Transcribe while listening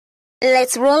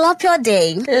Let's roll up your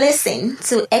day. Listen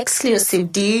to exclusive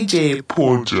DJ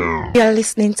Poja. You're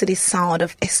listening to the sound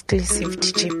of exclusive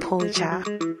DJ Poja.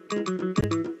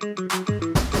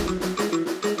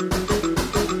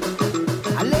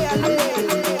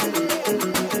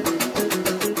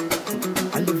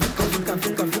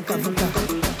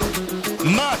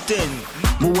 Martin.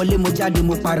 Mo wọlé mo jáde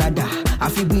mo parada.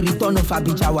 Àfi bí return of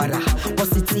Abijawara.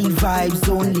 Positive vibes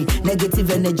only,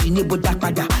 negative energy ní bójá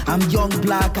padà. I'm young,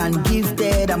 black and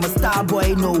gifted. I'm a star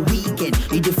boy, no weekend.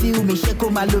 You dey feel me, shake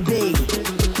my lobe.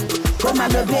 Come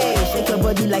on, baby, shake your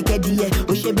body like Eddie.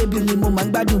 Oh, she baby, me mo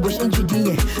man gbadun bó ṣe nju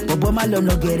die. Bobo ma lọ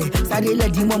no gere. Sáré le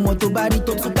di momo tó bá rí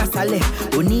tó tún kasale.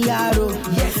 Oníyàrá,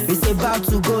 yes, it's about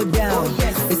to go down. Oh,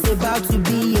 yes, it's about to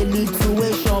be a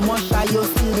lituation. Mo ṣayo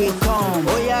still dey come.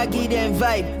 Oh yeah, give them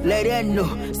vibe, let them know.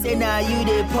 Say now you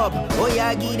dey pop. Oh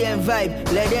yeah, give them vibe,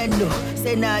 let them know.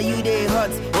 Say now you dey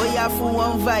hot. Oh yeah, full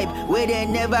one vibe where they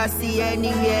never see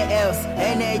anywhere else.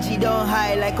 Energy don't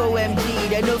high like OMG.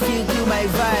 They no feel you my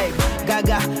vibe.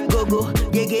 Gaga, gogo,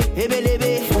 gege,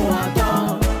 ebelebe.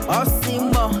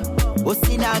 Osimo,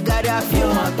 osina gada fio.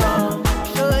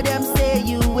 Show them say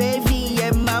you wavy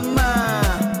and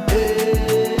mama. Hey,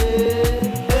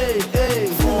 hey, hey.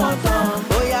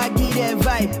 Oh yeah, give them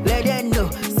vibe, let them know.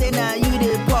 Say now you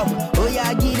dey pop. Oh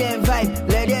yeah, give them vibe,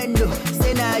 let them know.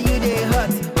 Say now you dey hot.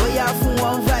 Oh yeah, full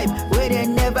one vibe where they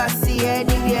never see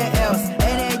anywhere else.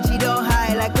 Energy don't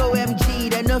high like OMG.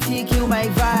 They no feel kill my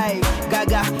vibe.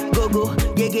 Gaga, gogo,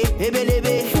 gege,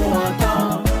 ebelebe.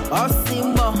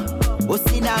 Osimo,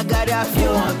 osina gada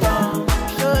fio.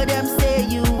 Show them say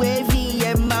you wavy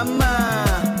and mama.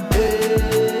 Hey,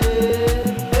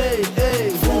 hey,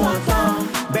 hey.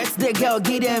 Birthday girl,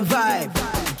 give them vibe.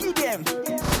 Give them.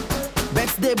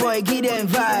 Birthday boy, give them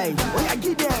vibe. Oh yeah,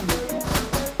 give them.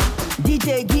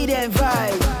 DJ, give them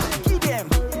vibe. Give them.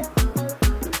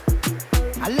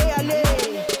 Ale, ale.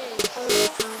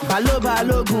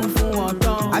 Balogun fún wọn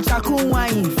tán. Àṣàkún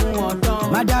wáyìn fún wọn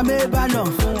tán. Madame Ebano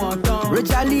fún wọn tán.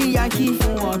 Rachali Yankee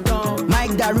fún wọn tán.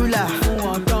 Mike Darula fún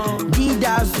wọn tán.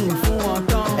 Didazu fún wọn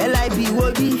tán. LIB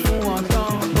Wobi fún wọn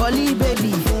tán. Bolly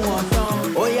Baby fún wọn tán.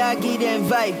 Oh yeah, give them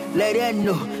vibe, let them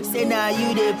know. Say now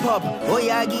you dey pop. Oh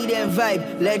yeah, give them vibe,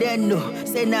 let them know.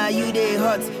 Say now you dey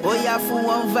hot. Oh yeah, full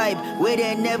one vibe where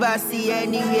they never see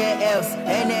anywhere else.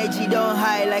 Energy don't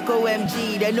high like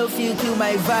OMG. They no feel kill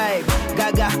my vibe.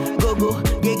 Gaga, gogo,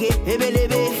 gege,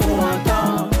 ebelebe.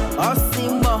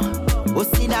 Osimo,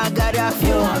 osina gada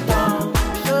fio.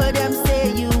 Show them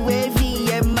say you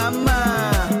wavy and mama.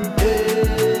 Hey,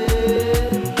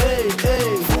 hey,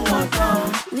 hey.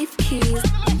 Lift keys.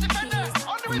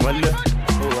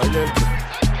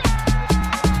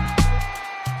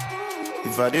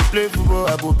 If I dey play football,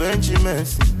 I go bench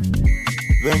Messi,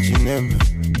 bench Neymar,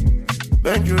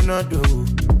 bench Ronaldo.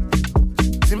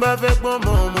 Simba fẹ́ pọ́n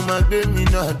mọ́ mo máa gbé mi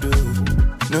náà dò.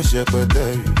 No ṣẹpẹtẹ,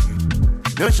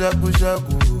 no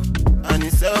ṣàkúṣàkú.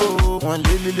 Àníṣe o, wọ́n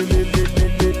lé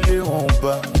wọ́n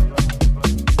bá.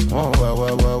 Wọ́n wá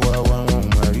wọ́n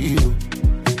máa rí o.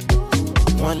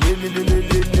 Wọ́n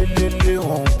lé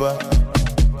wọ́n bá.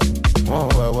 Wọ́n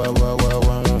wá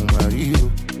wọ́n máa rí o.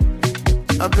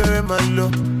 Abẹ́rẹ́ máa lọ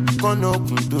kọ́nà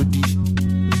òkun tó di.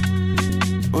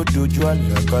 Ó dojú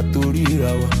àlàkà tó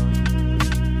ríra wa.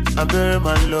 Abẹ́rẹ́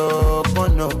máa lọ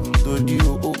kọ́nà òkun tó di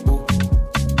òpó.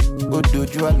 Ó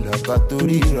dojú àlàkà tó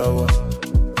ríra wa.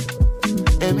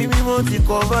 Ẹ̀mí mímọ́ ti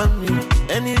kọ́ bá mi.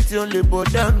 Ẹni tí ó lè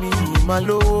bọ̀dá mi máa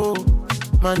lówó,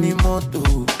 máa ní mọ́tò.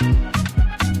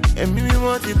 Ẹ̀mí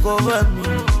mímọ́ ti kọ́ bá mi.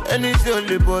 Ẹni tí ó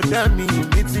lè bọ̀dá mi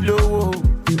ti lówó,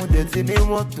 mo dẹ̀ ti ní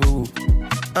mọ́tò.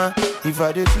 If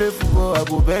I dey play football, I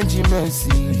go bench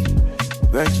Messi,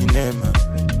 bench Neymar,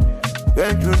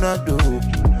 bench Ronaldo.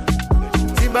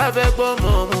 Tí bá fẹ́ gbọ́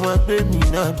mọ́, mo máa gbé mi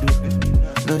náà dò.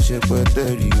 No ṣẹpẹtẹ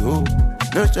rí o,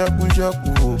 no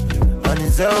ṣàkúṣàkú o.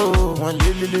 Àníṣe o, wọ́n lé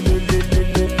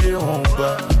wọ́n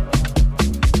bá.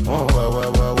 Wọ́n wá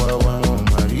wọ́n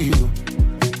máa rí o.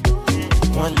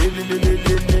 Wọ́n lé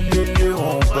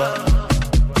wọ́n bá.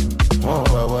 Wọ́n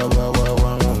wá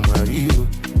wọ́n máa rí o.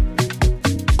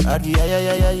 Adi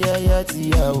ayayayaya ti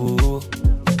ya o.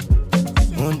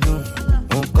 Ndun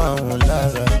nǹkan wọn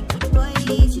lára.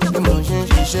 Bí mo ṣe ń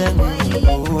ṣiṣẹ́ mi,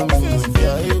 owó mi ò fi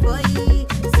ayé.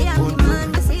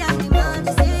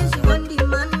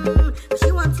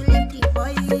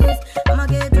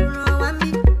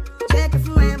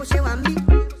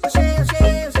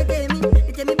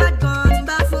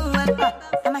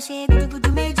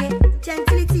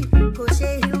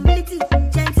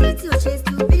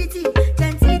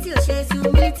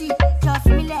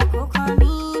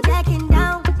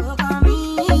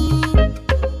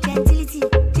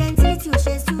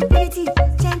 Gentility,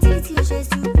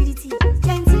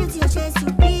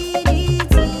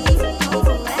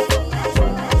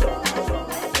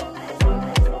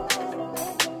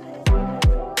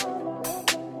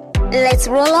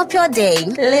 Roll up your day.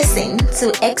 Listen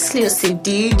to exclusive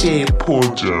DJ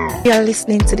Poja. You are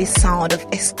listening to the sound of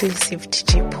exclusive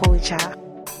DJ Poja.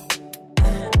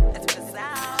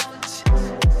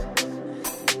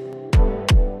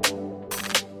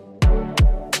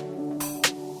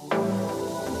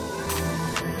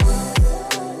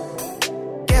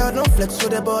 Don't flex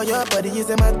with the boy, your body is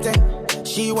a my thing.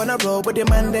 She wanna roll with the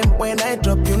man them. When I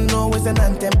drop, you know it's an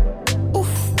anthem. Oof,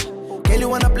 girl, you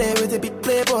wanna play with a big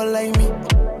playboy like me.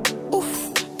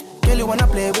 Oof, girl, you wanna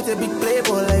play with a big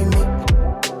playboy like me.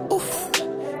 Oof,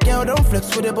 girl, don't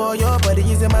flex with the boy, your body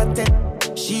is a my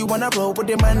thing. She wanna roll with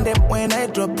the man them. When I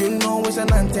drop, you know it's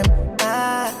an anthem.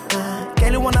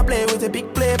 Girl, you wanna play with a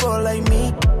big playboy like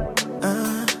me.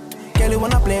 Girl, you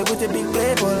wanna play with a big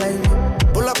playboy like me.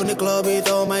 Pull up in the club with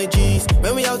all my G's.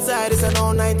 When we outside, it's an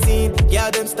all 19.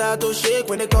 Yeah, them start to shake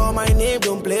when they call my name.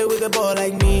 Don't play with a boy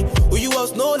like me. Who you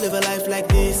else know live a life like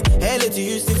this? LA to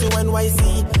Houston to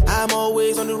NYC. I'm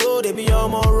always on the road, they be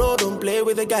on my road. Don't play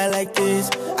with a guy like this.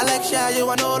 I like Shy, you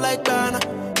I know like Ghana.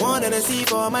 One and a C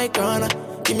for my corner.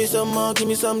 Give me some more, give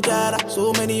me some jada.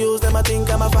 So many use them, I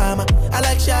think I'm a farmer. I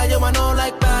like Shy, you I know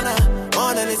like Ghana.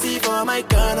 One and a C for my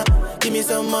corner. Give me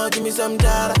some more, give me some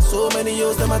jada. So many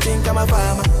use them, I think I'm a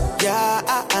farmer. Yeah,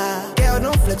 girl,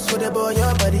 don't flex with the boy,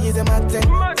 your body is a my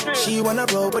thing. She wanna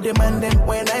roll with the man them.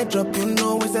 When I drop, you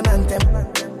know it's an anthem.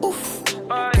 Oof,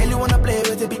 girl, you wanna play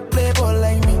with a big playboy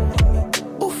like me.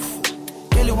 Oof,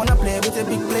 girl, you wanna play with a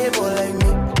big playboy like me.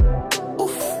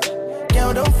 Oof,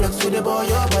 girl, don't flex with the boy,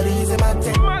 your body is a my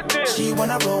thing. She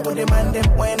wanna roll with the man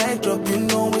them. When I drop, you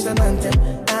know it's an anthem.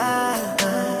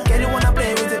 Girl, you wanna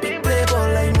play with a big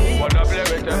playboy like me. Wanna play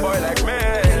with a boy like me.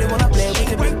 Girl, you wanna play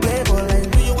with a big playboy like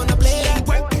me. Do you wanna play like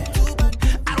working?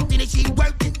 I don't think that she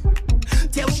working.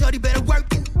 Tell shorty better work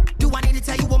it. Do I need to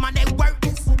tell you what my net worth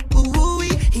is? Ooh,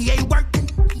 he ain't working.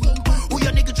 Who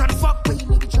your nigga tryna fuck with?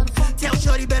 Tell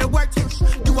shorty better work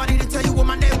it. Do I need to tell you what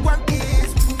my net worth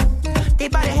is? They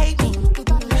bout to hate me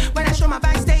when I show my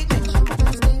bank statement.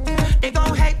 They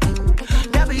gon' hate me.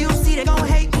 WC, they gon'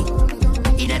 hate me.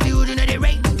 In every building that they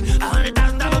rate me.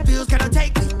 $100,000 bills cannot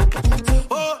take me.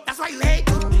 Oh, that's why you hate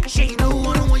me. She ain't no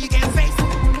one you can't face me.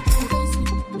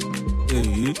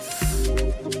 Hey,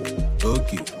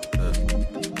 okay.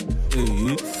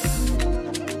 Hey,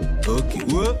 okay.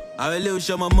 Whoa, I will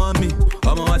show my mommy.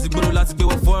 I'm a white girl, let's go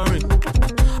foreign.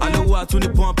 I know what to the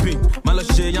pumping.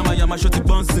 Maloshe, yama, shorty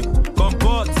bouncing.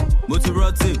 Comport, moti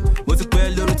rotting. Moti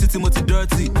pale, little titty, moti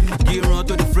dirty. Get around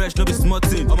to the fresh, no be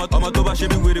smarting. I'm a toba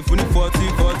shaving with it for the 40.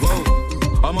 Whoa.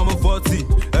 I'm on my 40,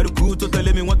 at a cool to tell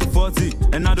me 1 to 40.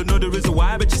 And I don't know the reason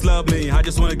why bitches love me. I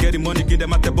just wanna get the money, get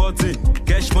them at the button.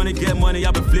 Cash money, get money,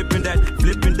 I've been flipping that.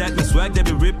 My swag, they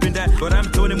be ripping that. But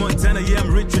I'm Tony Montana, yeah,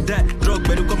 I'm rich with that. Drug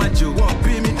better come at you, won't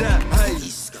pay me that. Hey.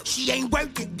 She ain't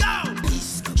working, go.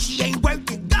 She ain't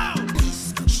working, go.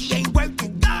 She ain't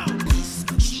working, go.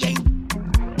 She ain't.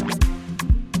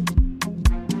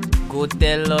 Go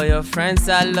tell all your friends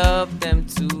I love them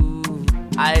too.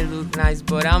 I look nice,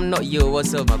 but I'm not. Yo,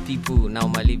 what's up, my people? Now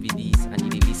my be this,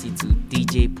 and you listen to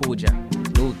DJ Poja.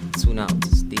 No tune out,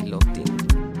 stay locked in.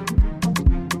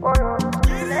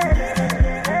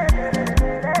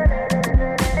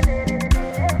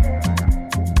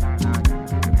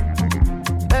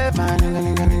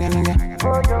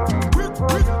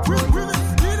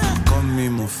 Call me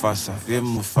Mufasa, yeah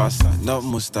Mufasa, not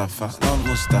Mustafa,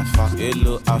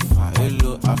 Hello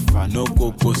Afa, no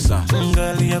Kokosa.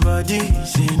 Girl, your body,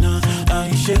 say no,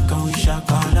 I shake and we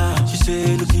shakala. She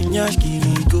say, looking yashki,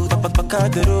 go, papa,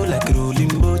 the roll like a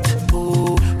rolling boat.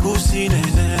 Oh, pussy,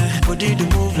 nene, body to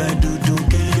move like do.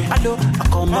 Hello, I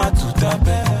come out to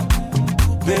tape,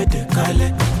 bede kale.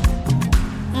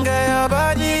 Girl, your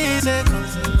body is a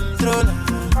controller.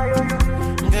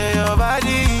 Girl, your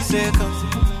body is a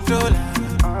controller.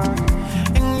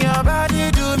 And your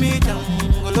body do me down,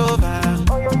 go over.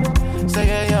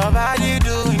 Say your body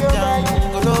do me down,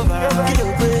 go over.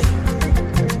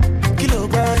 Kilo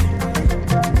body,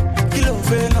 kilo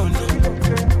phenom.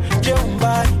 Jump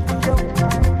body,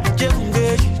 jump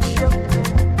gauge.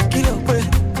 Kilo pay,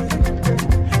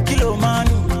 kilo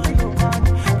money.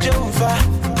 Jump far,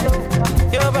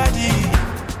 your body.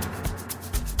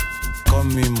 Call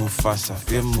me Mufasa,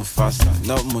 yeah Mufasa,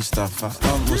 not Mustafa,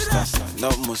 not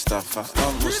Mustafa.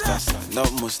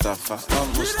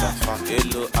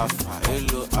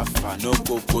 Hello Afa, no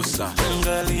Kokosa.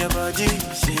 Girl, your body,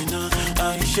 say no,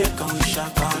 I shake and we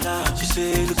shakala. She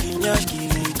say, looking yashki,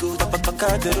 go, papa,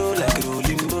 the roll like a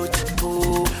rolling boat.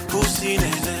 Oh, pussy,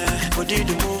 nene, body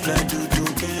to move like do.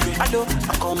 Hello,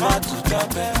 I come out to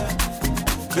tape,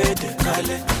 bede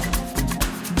kale.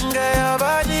 Girl, your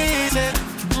body, say.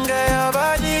 Girl, your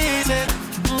body is it.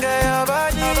 Get your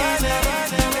body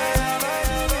easy.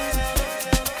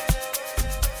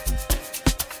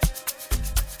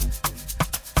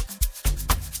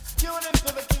 Tune into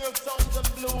the king of sounds and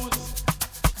blues.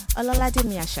 Ololade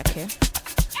Miyashake.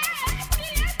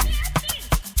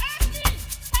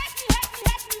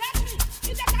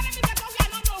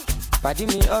 Pàdí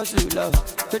mi hustle lọ,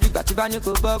 tójú gbà tí bá ní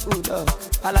kò bọ́kù lọ.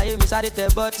 Àlàyé mi sáré tẹ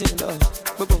bọ́tì lọ.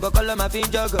 Gbogbo nǹkan kọ́ ló máa fi ń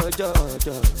jọ̀gọ̀jọ̀.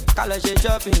 Ká lọ ṣe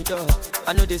shopping jọ.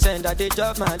 I know they send that they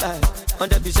chop my life.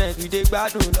 100% we dey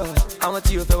gbádùn lọ. Àwọn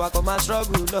tí o fẹ́ wa kọ́ máa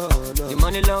struggle lọ. The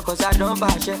money long cause I don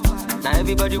bàṣẹ. Now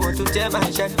everybody want to tell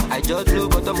my shit. I just blow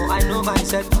but I know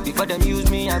myself. Before them use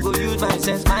me, I go use my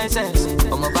sense.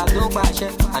 Ọmọ bá tó ń pàṣẹ.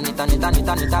 Anita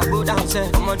go down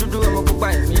sẹ́. Ọmọ dúdú ọmọ pupa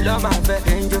èmi lọ́ máa fẹ́.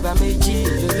 Range Rover méjì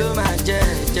ló máa jẹ́.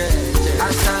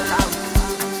 Asalaam.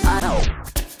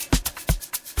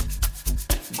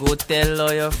 Go tell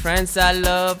all your friends I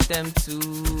love them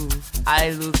too. I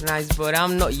look nice, but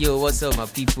I'm not. Yo, what's up, my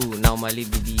people? Now my be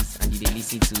this, and they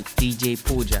listen to DJ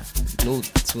Poja. No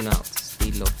tune out.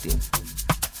 Stay locked in.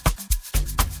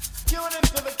 Tune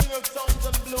into the king of sounds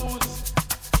and blues.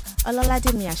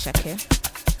 Ololade Miyashake.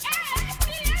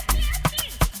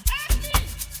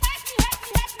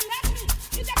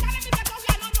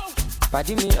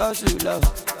 Pàdí mi hustle lọ,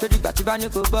 tójú gbà tí bá ní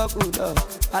kò bọ́kù lọ.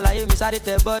 Àlàyé mi sáré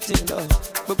tẹ bọ́tì lọ.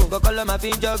 Gbogbo nǹkan kọ́ ló máa fi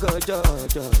ń jọ̀gọ̀jọ̀.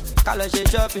 Ká lọ ṣe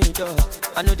shopping jọ.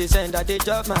 I know they send that they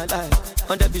chop my life.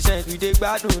 100% we dey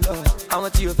gbádùn lọ. Àwọn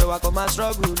tí o fẹ́ wa kọ́ máa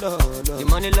struggle lọ. The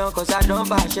money long cause I don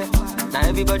bàṣẹ. Now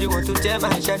everybody want to tell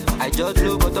my shit. I just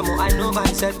blow but I know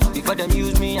myself. Before them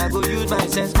use me, I go use my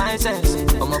sense.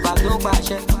 Ọmọ bá tó ń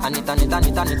pàṣẹ. Anita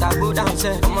go down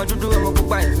sẹ́. Ọmọ dúdú ọmọ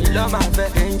pupa èmi lọ́ máa fẹ́.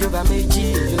 Range Rover méjì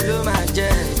ló máa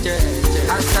jẹ́.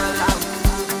 Asalaam.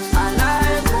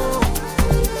 Alaikum.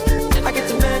 I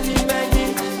get many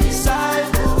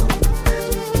disciples.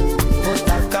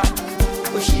 Motaka,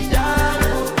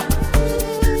 Oshidano.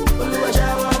 Oluwa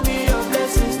shower me your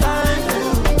blessings, thank you.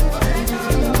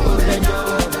 Olejo,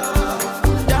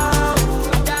 down.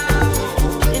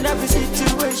 In every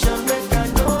situation, make I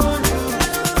know you.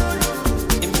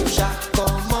 If you shall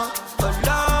come on,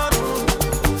 alone.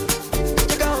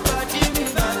 Check out body, me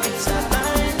back, it's a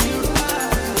thank you.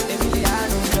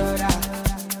 Emiliano, Lora.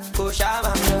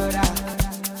 Koshama, Lora.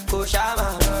 Koshama,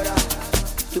 Lora.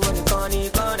 You want to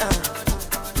corner.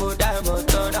 Moda,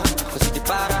 cause the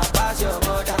para pass your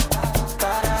mother.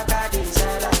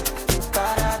 Caracadizela.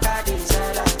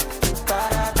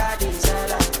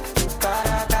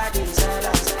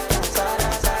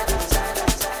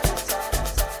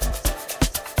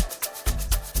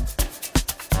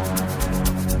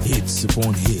 Hits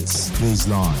upon hits,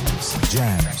 baselines,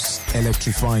 jams,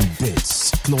 electrifying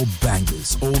bits, club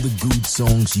bangers, all the good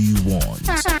songs you want.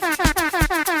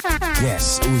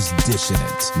 Guess who's dishing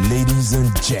it? Ladies and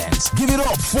gents, give it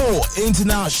up for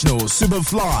International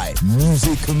Superfly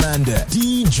Music Commander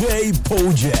DJ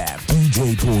Pojam.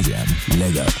 DJ Pojam,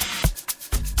 Lego.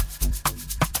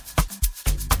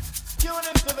 Tune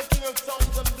into the king of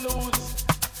sounds and blues.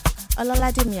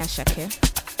 Ololade Miyashake.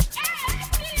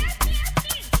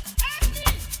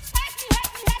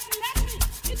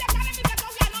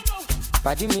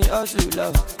 Pàdí mi hustle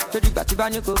lọ, tójú gbà tí bá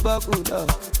ní kò bọ́kù lọ.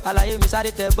 Àlàyé mi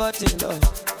sáré tẹ bọ́tì lọ.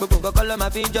 Gbogbo nǹkan kọ́ ló máa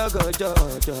fi ń jọ̀gọ̀jọ̀.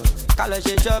 Ká lọ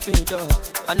ṣe shopping jọ.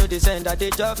 I know they send that they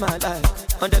chop my life.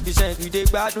 100% we dey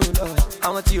gbádùn lọ.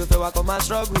 Àwọn tí o fẹ́ wa kọ́ máa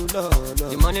struggle lọ.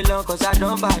 The money long cause I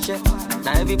don bàṣẹ.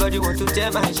 Now everybody want to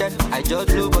tell my shit. I just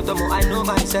blow but I know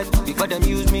myself. Before them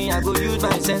use me, I go use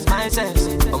my sense.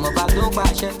 Ọmọ bá tó ń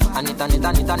pàṣẹ. Anita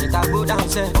go down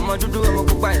sẹ́. Ọmọ dúdú ọmọ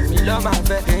pupa èmi lọ́ máa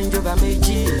fẹ́. Range Rover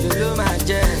méjì ló máa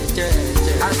jẹ́.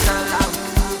 Asalaam.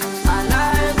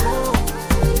 Alaikum.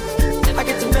 I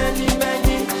get many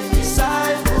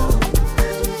disciples.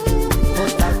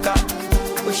 Motaka,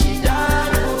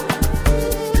 Oshidano.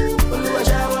 Oluwa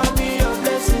shower me your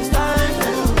blessings, thank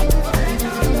you.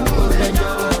 Olejo,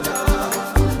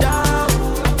 down.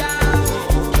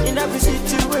 In every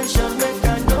situation, make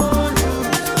I know you.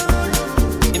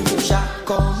 If you shall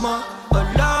come on,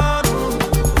 alone.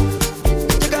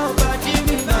 Check out body,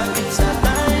 me back, it's a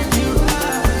thank you.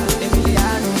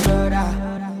 Emiliano, Lora.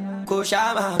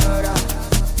 Koshama, Lora.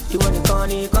 You want the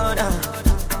corner.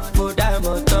 Moda,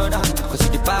 cause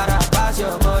the para pass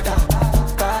your mother.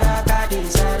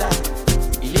 Caracadizela.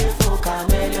 Il faut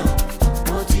caméléon.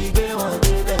 Motivé, on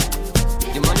baby.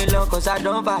 The money long cause I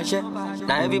don't bàṣẹ.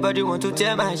 Now everybody want to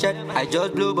tell my shit. I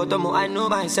just blow but I know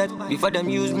myself. Before them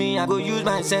use me, I go use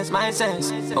my sense.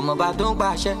 Ọmọ bá tó ń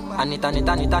pàṣẹ. Anita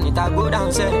go down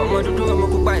sẹ́. Ọmọ dúdú ọmọ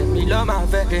pupa èmi lọ́ máa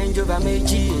fẹ́. Range Rover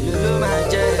méjì ló máa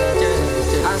jẹ́.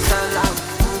 Asalaam.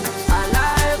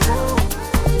 Alaikum.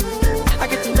 I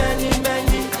get to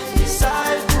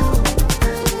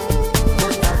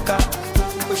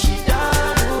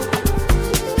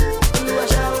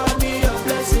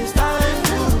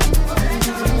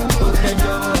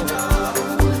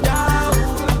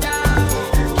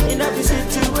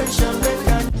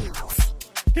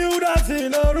do that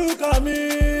in orúkọ mi.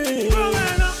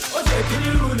 Ó ṣe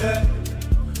kíní lulẹ̀,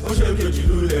 ó ṣe kejì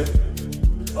lulẹ̀,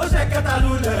 ó ṣe kẹta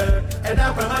lulẹ̀, ẹ̀dá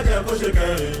pẹ̀ má jẹ́ kó ṣe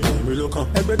kẹrin. Èmi ló kàn.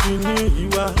 Ẹgbẹ́ kìíní yìí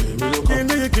wá,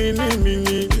 kíní mi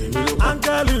ni,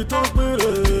 áńgẹ́lì tó péré.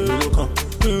 Èmi ló kàn.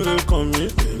 Péré kan mi,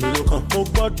 èmi ló kàn. Mo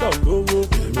gbọ́dọ̀ lówó,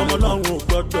 ọmọ ọlọ́run ò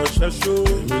gbọ́dọ̀ ṣẹ́ṣó.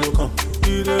 Èmi ló kàn.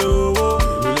 Ire owó,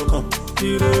 èmi ló kàn.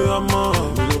 Ire ọmọ,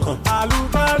 èmi ló kàn.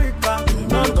 Àlùbáríkà,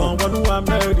 London wọnú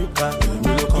Amẹ́ríkà,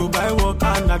 Dubai wọ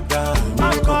Canada.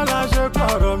 Akọ́lá ṣe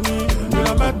kọ̀rọ̀ mi,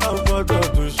 ìran mẹ́ta ò gbọ́dọ̀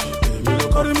tó ṣì.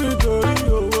 Kórí mi torí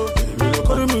owó,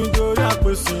 kórí mi torí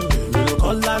àpèsè.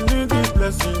 Ọ̀la ní the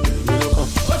blessing, èmi ló kàn.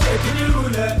 Ó ṣe kíní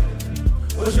lulẹ̀,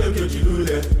 ó ṣe kejì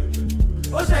lulẹ̀,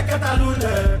 ó ṣe kẹta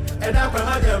lulẹ̀, ẹ̀dá pẹ̀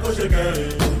má jẹ́ kó ṣe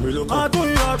kẹrin. Ọdún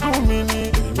yìí ọdún mi ni,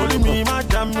 orí mi má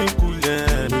já mi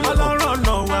kulẹ̀. Ọlọ́run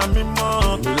ọ̀nà wa mímọ́,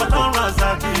 ọlọ́run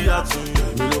àzàkì àtúnyẹ̀.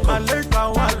 Àlégbà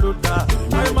wà ló dá,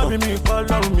 ayé má bí mi kọ́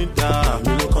lọ́rùn mi dá.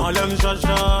 Àwọn lẹ́nu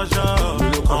ṣọ́ṣọ́ṣọ́,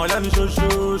 àwọn lẹ́nu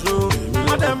ṣoṣooṣo.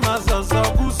 Wọ́n dẹ̀ máa sọ̀sọ̀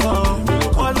kú sọ.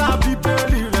 Ọlá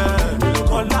bíbélì rẹ̀,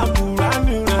 ọlá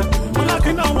Kùránì rẹ̀. Ọlá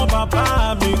kí náà wọn bàbá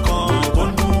mi kan tó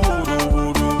ń dún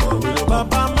wòròwòrò.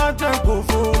 Bàbá má jẹ́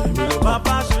gbòfo,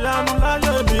 bàbá ṣe àánú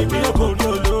láyé mi kí èkó rí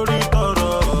olórí tọrọ.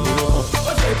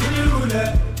 Ó ṣe kíní lulẹ̀,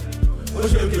 ó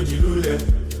ṣe kejì lulẹ̀,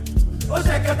 ó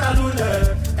ṣe kẹta lulẹ̀,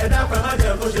 ẹ̀dá pẹ̀ má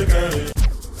jẹ́ kó ṣe kẹrin.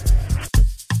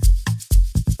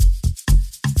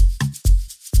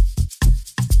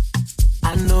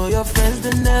 I know your friends,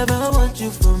 they never want you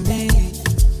for me.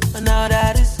 But now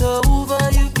that it's over,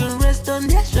 you can rest on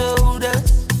their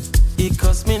shoulders. It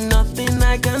costs me nothing,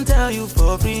 I can tell you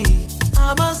for free.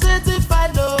 I'm a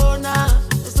certified loner,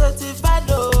 a certified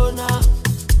loner.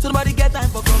 So nobody get time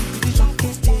for competition.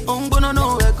 I'm gonna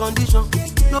know air condition.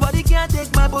 Nobody can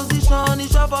take my position.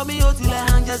 It's short for me, till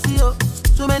I hang just see you.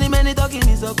 So many talking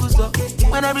is a good stuff.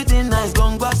 When everything nice,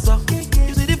 gone grass up.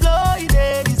 You see the flow,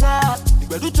 it desire.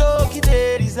 You choke,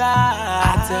 it desire.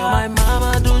 I tell my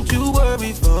mama, don't you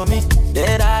worry for me,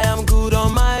 that I am good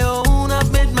on my own. I've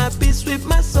made my peace with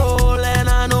my soul, and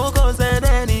I know concern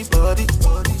anybody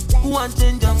who want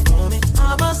change up for me.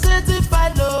 I'm a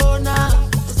certified loner,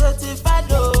 a certified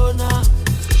loner.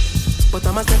 But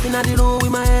I'm a stepping out the room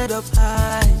with my head up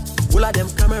high. All of them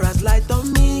cameras light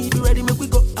on me. Be ready, make we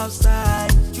go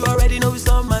outside. You already know it's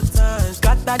on my time.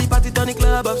 Scatter the party, turn the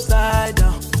club upside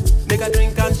down. Make a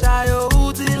drink and shy,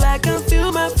 oh, till I can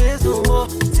feel my face no more.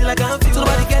 Till I can feel. So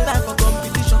nobody get time for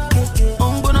competition.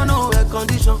 I'm gonna know air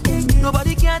condition.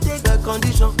 Nobody can take the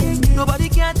condition. Nobody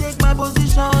can take my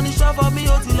position. It's short for me,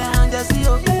 oh, till I hang just see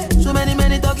you. So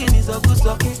many talking is a good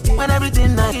stuff. When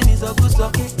everything nice is a good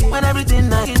stuff. When everything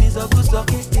nice is a good stuff.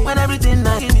 When everything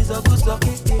nice is a good stuff.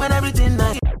 When everything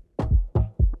nice.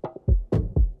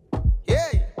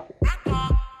 Yeah.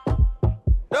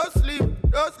 Don't sleep,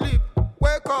 don't sleep.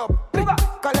 Wake up.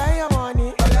 Collect your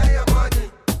money. Collect your money.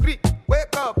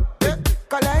 Wake up.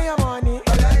 Collect your money.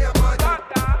 Collect your money.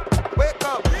 Wake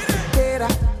up.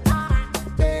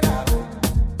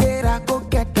 Tera, go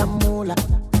get the moolah.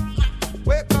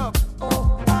 Wake up.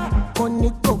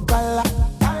 Koniko kala.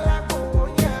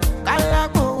 Kala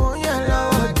ko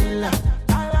yellow dilla.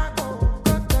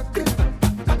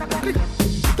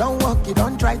 Don't walk, you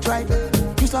don't try.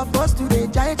 You supposed to be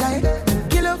jai.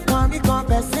 Kilo come, you come,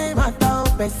 person matter,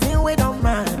 person we don't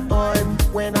mind, boy.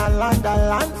 When I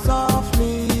land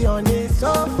softly on the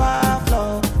sofa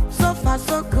floor. So far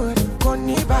so good,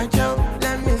 koni bajo.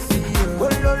 Let me see you. Oh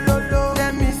lo lo lo,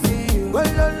 let me see you. Oh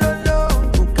lo lo lo,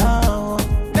 bukao.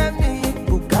 Let me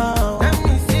bukao. Let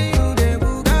me see you, de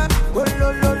buka. Oh lo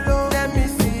lo lo, let me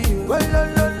see you. Oh lo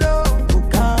lo lo,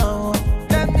 bukao.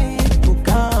 Let me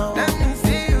bukao. Let me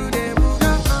see you, de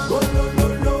buka. Oh lo lo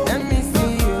lo, let me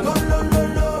see you. Oh lo lo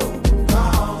lo,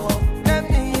 bukao. Let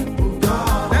me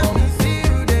bukao. Let me see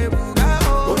you, de buka.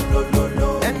 Oh lo lo lo,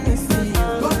 let me see you.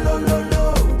 Oh lo lo lo,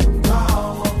 bukao.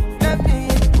 Let me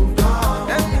bukao.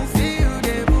 Let me see you,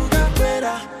 de buka.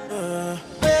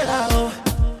 Better,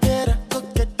 go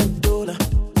get the dollar.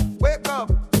 Wake up.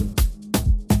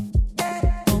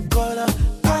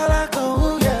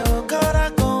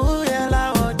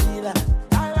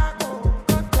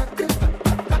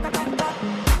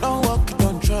 Don't walk,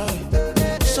 don't try.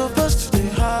 Supposed to stay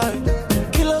high.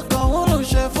 Kilo con uno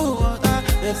chef water.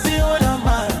 They feel the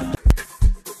mind.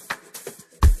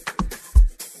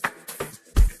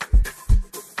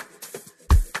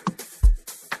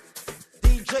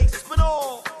 DJ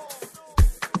Spinall.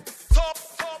 Top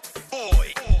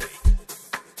boy.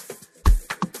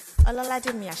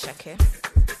 Olalade Miyashake.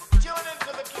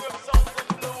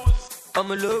 Oh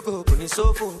ọmọ ológo kò ní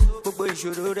sófò gbogbo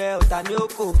ìṣòro rẹ ọ̀tá ní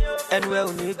òkò ẹnu ẹ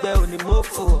ò ní gbẹ ò ní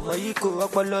mọ́fò ọmọ yìí kò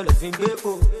ọpọlọ lọ fi ń gbé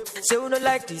kò. Say you no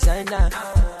like designer,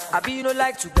 abi you no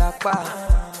like to gapa.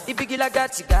 Ibigila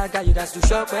gati gaga, you dance to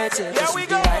shop waiting. Here we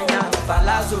go. Right now,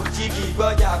 Palazzo, Jiggy,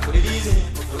 Boya, for the reason.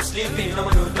 No sleeping, no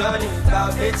darling.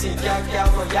 About dating, Jack,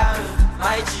 for Yami.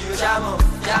 My Gio, Jamo,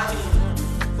 Yami.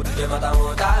 Put the mother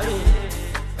on Dami.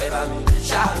 Baby, me,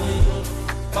 Shami.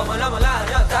 Come on, I'm alive,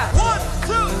 your time. 1,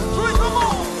 2, 3, come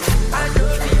on. I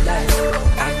don't feel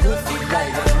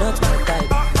like you're not my type.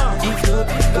 If no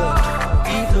be God,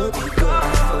 if no be God,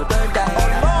 so don't die.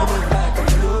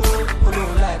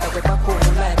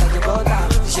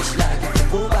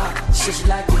 She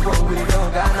like the one we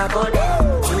don't got no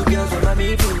bother. 2 girls with my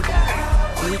baby.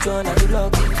 Each one I do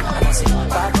love. And I say,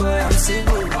 bad boy, I'm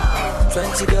single.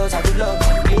 20 girls I do love.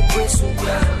 It was soon,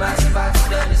 yeah, massive party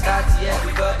done the start, yeah,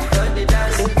 everybody done the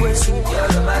dance. It was soon, yeah,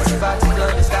 the massive party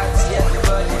done the start, yeah,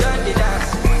 everybody done the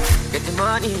dance. Get the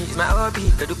money, it's my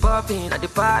hobby. Get the popping at the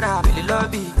para, really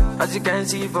lobby. As you can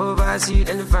see, for overseas,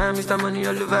 and the fam, Mr. Money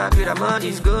all over. Pay the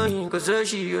money's going, cause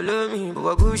she, you love me.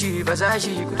 But Gucci,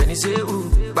 Versace, couldn't say who.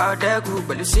 Bout that cool,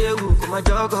 but you say who. Come on,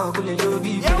 jogger, couldn't you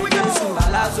be? Here we go.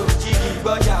 Palazzo, Jiggy,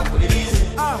 Boya, for the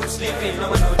reason. No sleeping,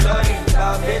 no darling.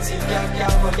 Bout dating,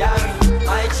 Jack, for Yami.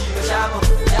 My Gio, Jamo,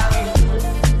 Yami.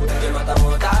 Put the mother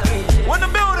on Dami. When the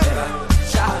building,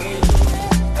 Shami.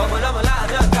 Come on, I'm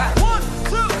alive, your guy. 1, 2,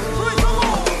 3, come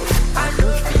on. I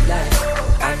don't feel like,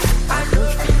 I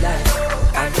don't feel like,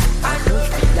 I don't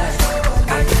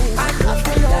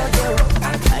feel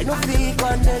like, I don't feel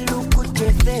on the look with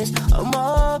your face. I'm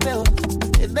mobile.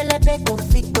 If I let me go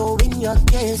fit in your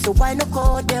case, so why no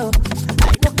go there?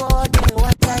 I no go there,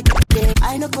 what I there.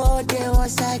 I no go there,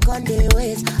 what's I on the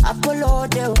ways. Apollo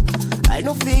there. I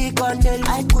no feel on the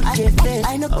I put your face.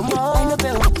 I know more. I know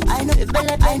better. I know if I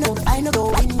let I know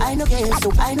go in. I know case,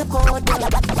 so I no go there.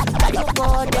 I no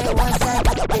go there, what's I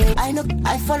there. I know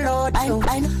I followed. I know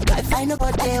I know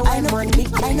go there. I know money.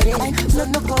 I know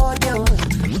no go there.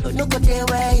 No go there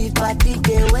where you party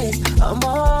the ways. I'm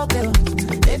mobile.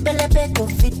 Baby, let me go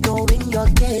fit in your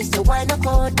case. So why not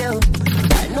go there?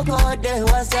 I no go there.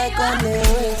 What's I gonna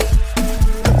waste?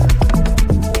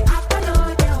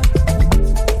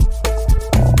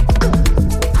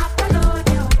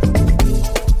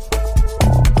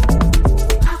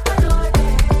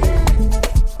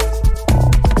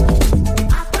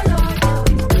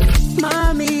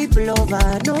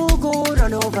 No go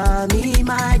run over me,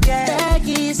 my jet.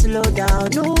 Peggy, slow down,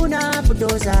 no na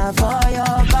bulldozer for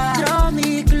your back. Draw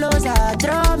me closer,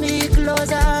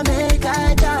 make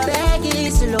I down. Peggy,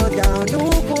 slow down, no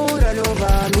go run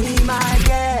over me, my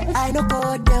jet. I no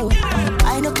go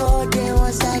there,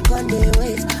 once I on the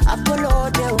ways. Apollo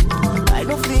there, I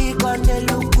no feel on the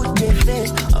look with the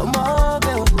face. I'm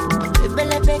mobile, baby,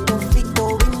 let me go fit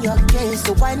in your case.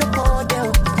 So why no go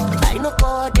there? I no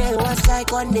go there, once I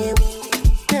on the way.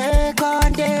 Take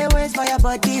on the ways for your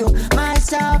body, oh. My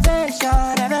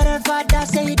salvation, Reverend Father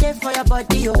say it for your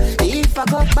body, oh. If I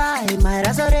go by, my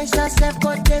resurrection self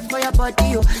go there for your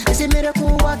body, oh. It's a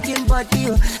miracle walking body,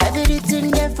 oh.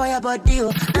 Everything there for your body,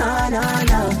 oh. No, no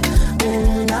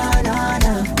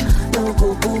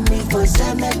go boom me for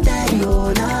cemetery,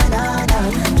 oh. No,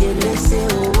 you listen,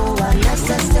 oh,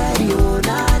 unnecessary, oh.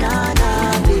 No,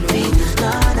 baby,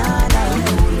 no.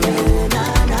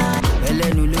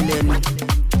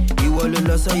 Ló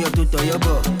lọ sọ́yọ́ tó tọ̀yọ́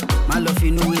bọ̀ má lọ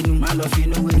finú wénú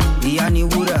ìyá ni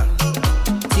wúrà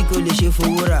tí kò lè ṣe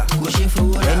fowó rà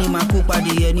ẹni máa kó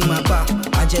padì ẹni máa pa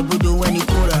àjẹbodò wẹ́ni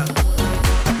kóra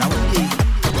làwúdè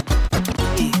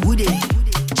wúdè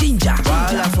jíjà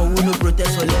wàhálà fọwọ́ ló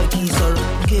protest for lẹ́kì sọ̀rọ̀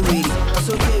kéwèrè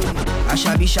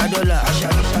àṣàbí ṣàdọ́là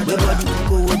gbẹ́bọ́dún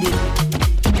kówó dé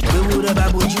gbẹ́wúrẹ́ bá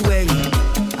bojú wẹ̀yìn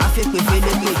afẹ́pẹ́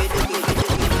fẹ́lẹ́pẹ́.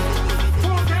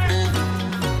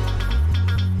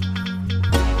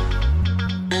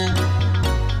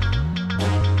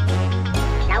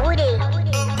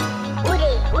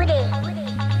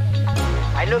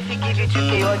 I know if you give it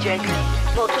 2K urgently.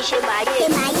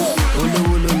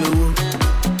 Olówó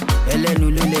ẹlẹ́nu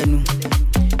ló lẹ́nu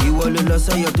ìwọ ló lọ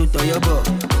sọ́yọ́ tó tọ̀yọ́ bọ̀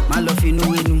má lọ finú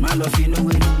wénú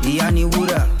ìyá ni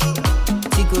wúrà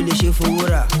tí kò lè ṣe fowó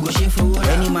rà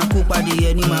ẹni máa kó padì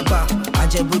ẹni máa pa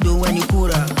àjẹbodò wẹ́ni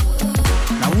kóra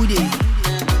làwúdè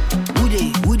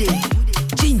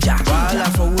jíjà wàhálà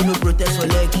fọwọ́ ló protest for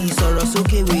lẹ́kì sọ̀rọ̀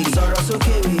sókè wèrè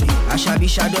àṣàbí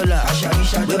ṣàdọ́là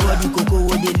gbẹ́bọ́dún kókó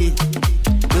wó délé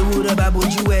gbẹ́wúrẹ́ bá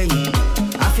bojú wẹ̀yìn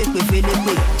afẹ́pẹ́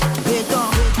fẹ́lẹ́pẹ́ gbé tán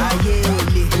ayé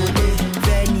olè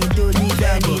fẹ́ni tó ní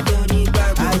gbàgbọ́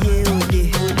ayé olè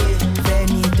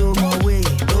fẹ́ni tó mọ̀wé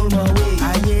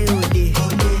ayé olè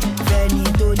fẹ́ni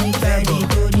tó ní gbàgbọ́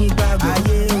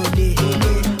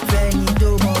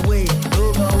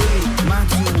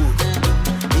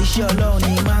Iṣẹ́ Ọlọ́run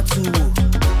ni má tu wò,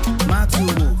 má tu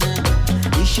wò.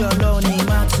 Iṣẹ́ Ọlọ́run ni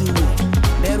má tu wò.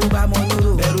 Bẹ́rù bá mọ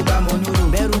núrò, bẹ́rù bá mọ núrò,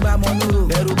 bẹ́rù bá mọ núrò,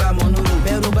 bẹ́rù bá mọ núrò,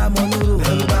 bẹ́rù bá mọ núrò,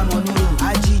 bẹ́rù bá mọ núrò.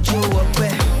 Ajíjó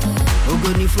ọpẹ́, ògo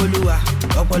ni f'Olúwa.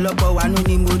 Ọ̀pọ̀lọpọ̀ wàánú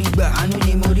ni mo rí gbà, àánú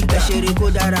ni mo rí gbà. Ṣeré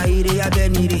kó dára, ire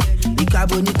abẹ́nire,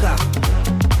 ìkàbọ̀ níkà.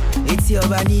 Etí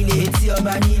ọba nílé, etí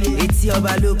ọba nílé, etí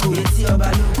ọba lóko, etí ọba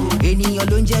lóko. Ènìyàn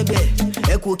ló ń jẹ́ bẹ́ẹ̀,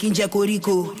 ẹ kò kí ń jẹ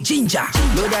koríko. Ginger,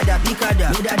 ló dada píkàdà,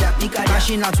 ló dada píkàdà.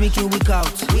 Cashing out, week in, week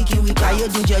out, week in, week out.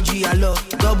 Ayédùn jẹ ju ìyá lọ.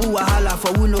 Double wahala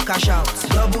for who no cash out.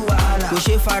 Double wahala, kò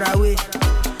ṣe farawé.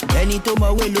 Ẹni tó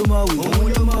mọ̀wé ló mọ̀wé,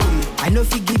 òun ló mọ̀wé. I no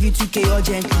fit give you 2K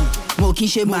urgently. Mo kì í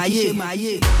ṣe máyé,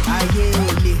 ayé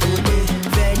òle,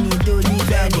 fẹ́ni tó ní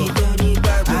gbàgbọ́.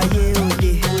 Ayé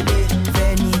òle,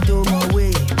 fẹ́ni tó mọ̀wé,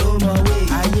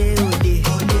 ayé òle,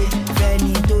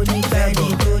 fẹ́ni tó ní gbàgbọ́.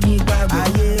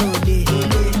 Ayé òle,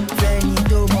 fẹ́ni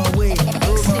tó mọ̀wé.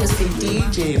 Exclusive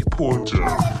DJ Poja.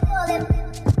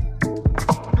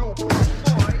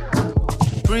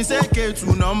 Prince AK to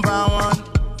 #1.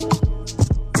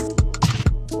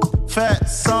 Fat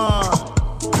son.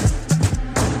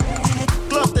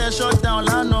 Club te shut down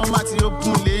lánàá, má ti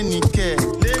open lénìkẹ́.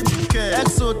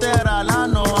 Exoterra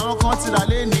lánàá, àwọn kan ti rà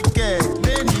lénìkẹ́.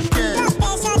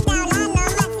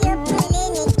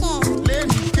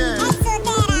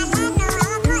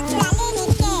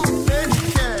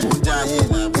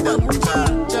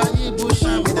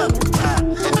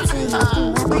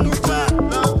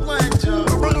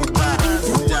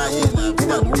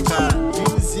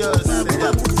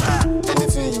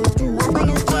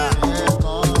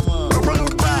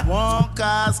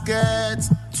 Caskets,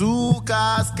 2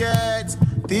 caskets,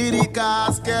 3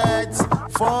 caskets,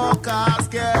 4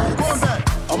 caskets.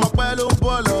 Ọmọ pẹ́ ló ń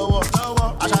bọ̀ lọ́wọ́,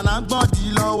 àṣànà ń gbọ̀n dì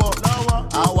lọ́wọ́,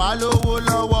 àwa lówó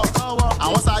lọ́wọ́,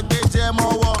 àwọn sàgbé jẹ́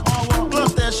mọ́wọ́.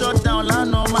 Club tẹ shut down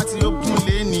lánàá, má ti open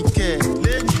lénìkẹ́.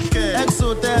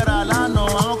 Exoterra lánàá,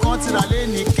 àwọn kan ti rà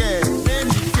lénìkẹ́.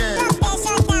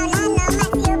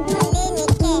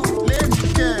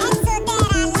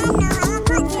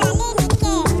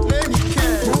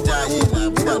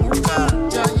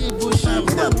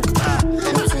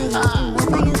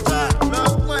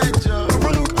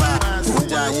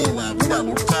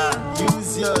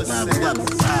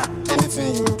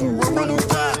 Anything you do,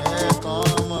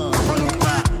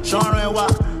 Shonrewa,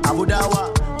 Abudawa,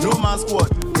 no man squad,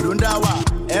 Rundawa,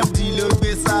 MD ló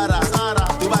gbé Sara,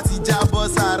 tó bá ti jábọ́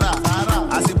Sara,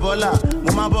 Àsìbọ́là,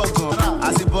 mo máa bọ̀ gan,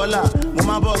 Àsìbọ́là, mo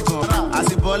máa bọ̀ gan,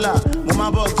 Àsìbọ́là, mo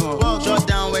máa bọ̀ gan. Shut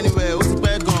down anywhere, ó ti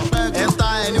pẹ́ gan,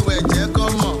 enter anywhere, jẹ́ kọ́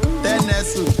mọ̀,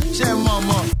 tẹ́nẹ̀sù, ṣé mọ̀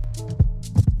mọ̀.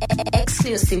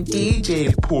 Exclusive DJ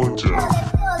Poja.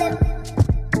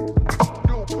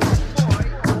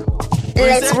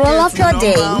 Let's roll up your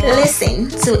day. Listen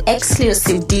to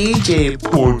exclusive DJ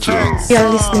Poja. You're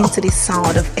listening to the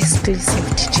sound of exclusive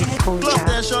DJ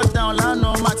Poja. Shut down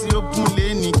lánàá, má ti open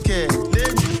lénìkẹ́.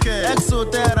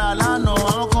 Exoterra lánàá,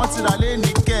 àwọn kan ti rà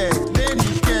lénìkẹ́.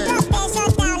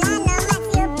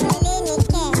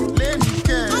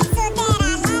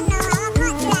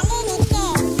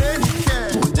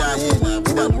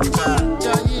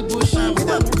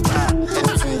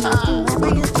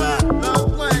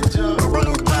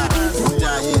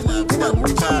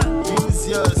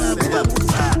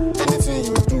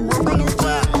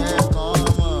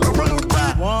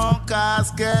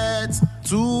 Caskets,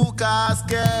 2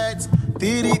 caskets,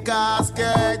 3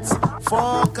 caskets,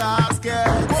 4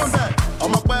 caskets.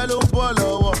 Ọmọ pẹ́ ló ń bọ̀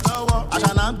lọ́wọ́,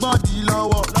 àṣànà ń gbọ̀n dì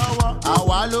lọ́wọ́,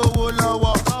 àwa lówó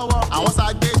lọ́wọ́, àwọn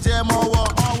sàgbé jẹ́ mọ́wọ́.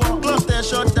 Club tẹ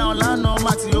shut down lánàá,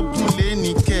 má ti open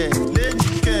lénìkẹ́.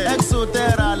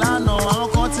 Exoterra lánàá, àwọn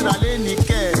kan ti rà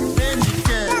lénìkẹ́.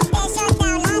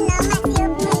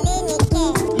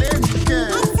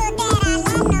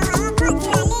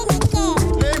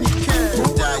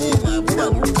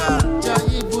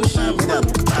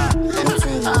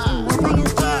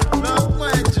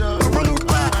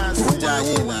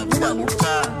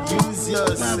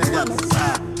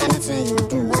 Anything you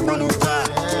do,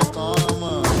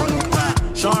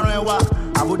 Shonrewa,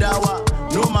 Abudawa,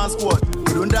 no man squad,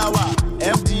 Rundawa,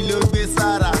 MD ló gbé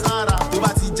Sara, tó bá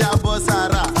ti jábọ́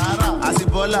Sara,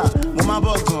 Àsìbọ́là, mo máa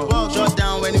bọ̀ gan. Shut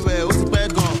down anywhere, ó ti pẹ́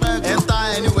gan, enter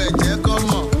anywhere, jẹ́ kọ́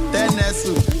mọ̀,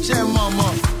 tẹ́nẹ̀sù, ṣé mọ̀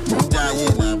mọ̀. Jayé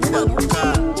Nàbúdàbúkà,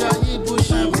 Jayé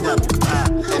Bùṣà,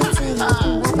 anything you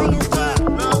do,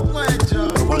 lọ́gbọ̀n ẹ̀jọ̀,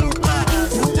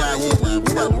 Jayé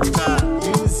Nàbúdàbúkà,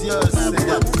 use yours,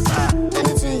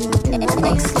 anything you do.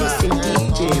 Exclusive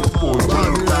DJ Poja.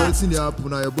 Everything they happen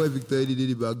now, your boy Victor Eddie did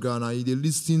the background, and they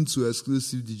listen to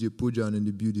exclusive DJ Poja in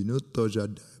the building. No touch that.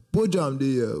 Poja, I'm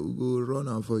there. We go run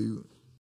out for you.